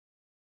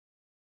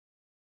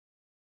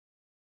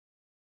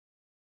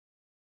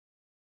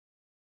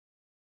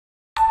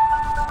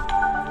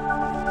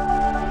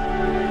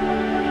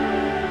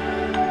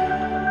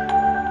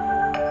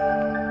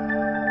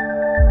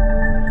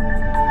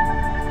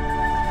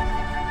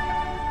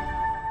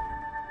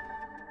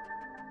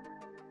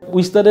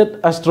We started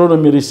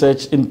astronomy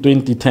research in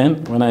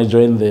 2010 when I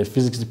joined the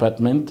physics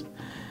department.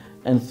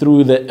 And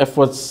through the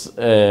efforts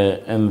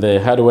and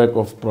the hard work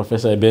of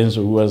Professor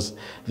Benzo, who was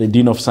the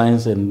Dean of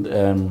Science,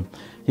 and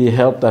he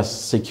helped us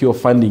secure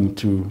funding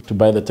to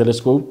buy the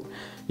telescope.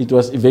 It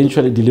was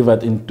eventually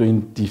delivered in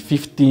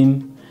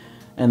 2015,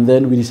 and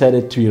then we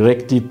decided to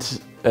erect it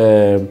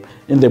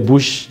in the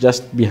bush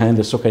just behind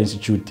the Soccer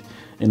Institute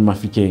in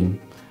Mahikeng.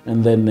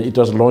 And then it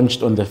was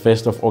launched on the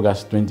 1st of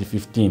August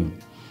 2015.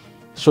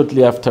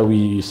 Shortly after,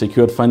 we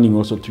secured funding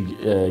also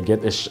to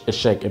get a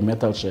shack, a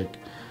metal shack,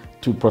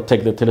 to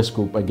protect the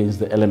telescope against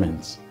the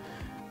elements.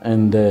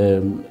 And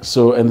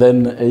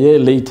then a year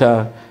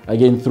later,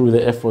 again through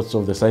the efforts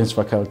of the science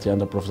faculty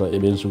under Professor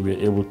Ebensu, we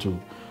were able to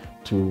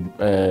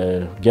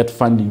get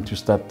funding to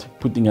start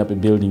putting up a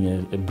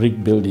building, a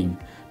brick building,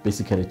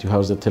 basically to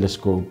house the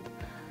telescope.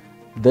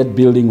 That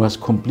building was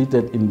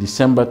completed in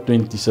December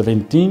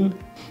 2017,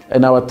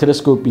 and our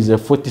telescope is a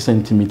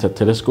 40-centimeter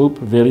telescope,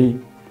 very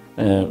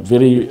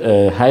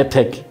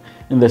high-tech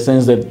in the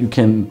sense that you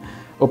can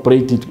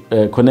operate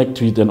it, connect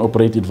to it and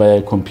operate it via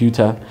a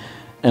computer.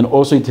 And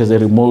also it has a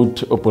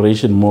remote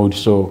operation mode,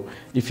 so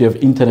if you have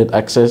internet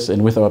access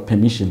and with our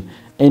permission,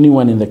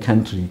 anyone in the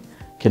country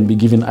can be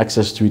given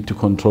access to it to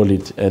control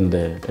it and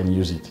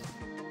use it.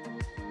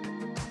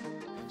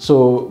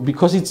 So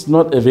because it's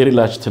not a very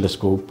large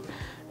telescope,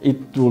 it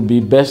will be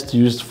best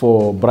used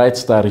for bright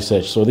star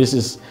research. So this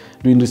is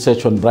doing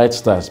research on bright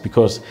stars,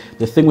 because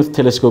the thing with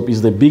telescope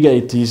is the bigger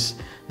it is,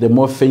 the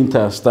more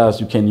fainter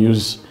stars you can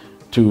use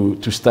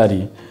to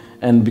study.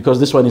 And because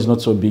this one is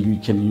not so big, you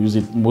can use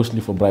it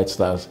mostly for bright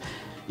stars.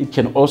 It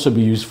can also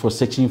be used for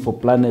searching for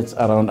planets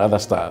around other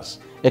stars,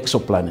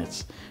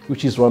 exoplanets,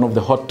 which is one of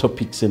the hot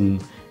topics in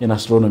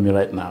astronomy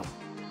right now.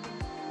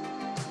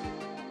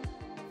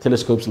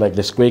 Telescopes like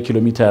the Square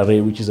Kilometer Array,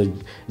 which is a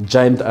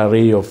giant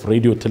array of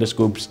radio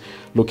telescopes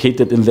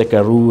located in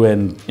Legoro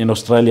and in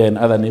Australia and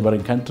other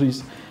neighboring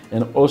countries,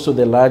 and also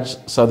the large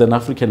Southern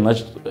African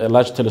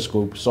large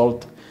telescope,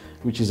 SALT,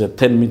 which is a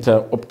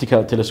 10-meter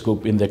optical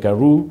telescope in the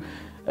Karoo.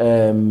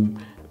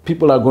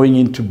 People are going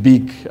into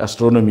big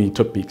astronomy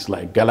topics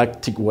like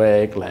galactic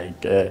work,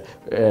 like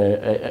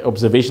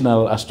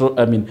observational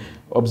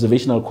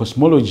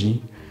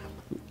cosmology.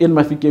 In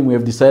Mahikeng, we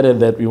have decided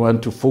that we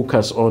want to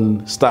focus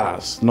on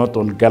stars, not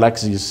on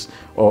galaxies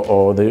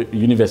or the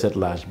universe at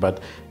large, but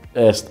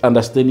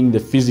understanding the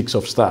physics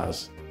of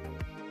stars.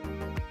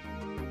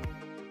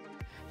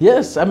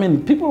 Yes, I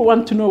mean, people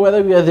want to know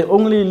whether we are the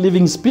only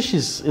living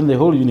species in the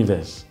whole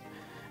universe.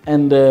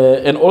 And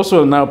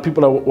also now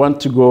people want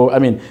to go,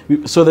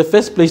 so the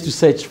first place to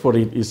search for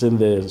it is in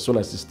the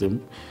solar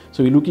system.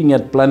 So we're looking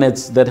at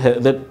planets that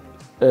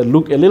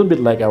look a little bit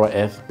like our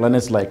Earth,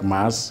 planets like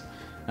Mars.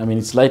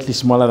 It's slightly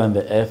smaller than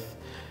the Earth.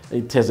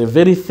 It has a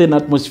very thin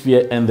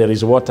atmosphere, and there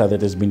is water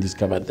that has been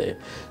discovered there.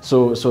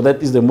 So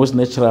that is the most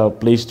natural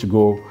place to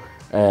go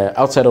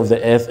outside of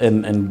the Earth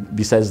and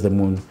besides the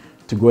Moon,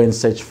 to go and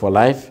search for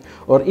life,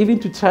 or even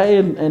to try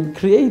and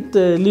create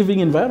a living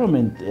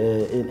environment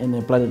in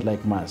a planet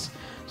like Mars.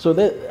 So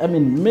that,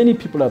 many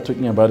people are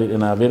talking about it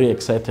and are very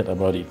excited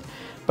about it.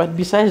 But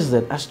besides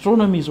that,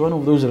 astronomy is one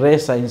of those rare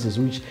sciences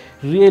which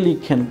really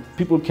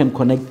people can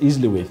connect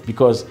easily with,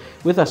 because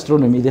with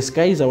astronomy, the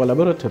sky is our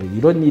laboratory.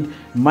 You don't need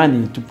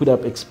money to put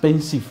up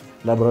expensive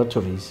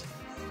laboratories.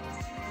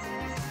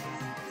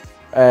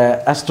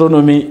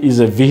 Astronomy is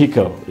a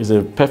vehicle, is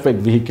a perfect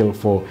vehicle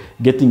for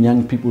getting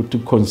young people to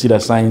consider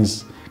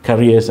science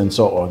careers and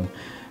so on.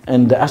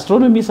 And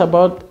astronomy is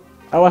about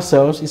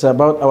ourselves, it's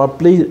about our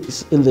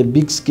place in the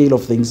big scale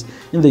of things,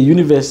 in the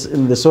universe,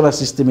 in the solar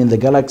system, in the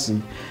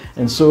galaxy.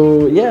 And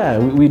so, yeah,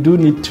 we do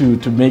need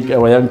to make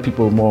our young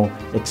people more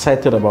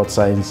excited about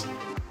science.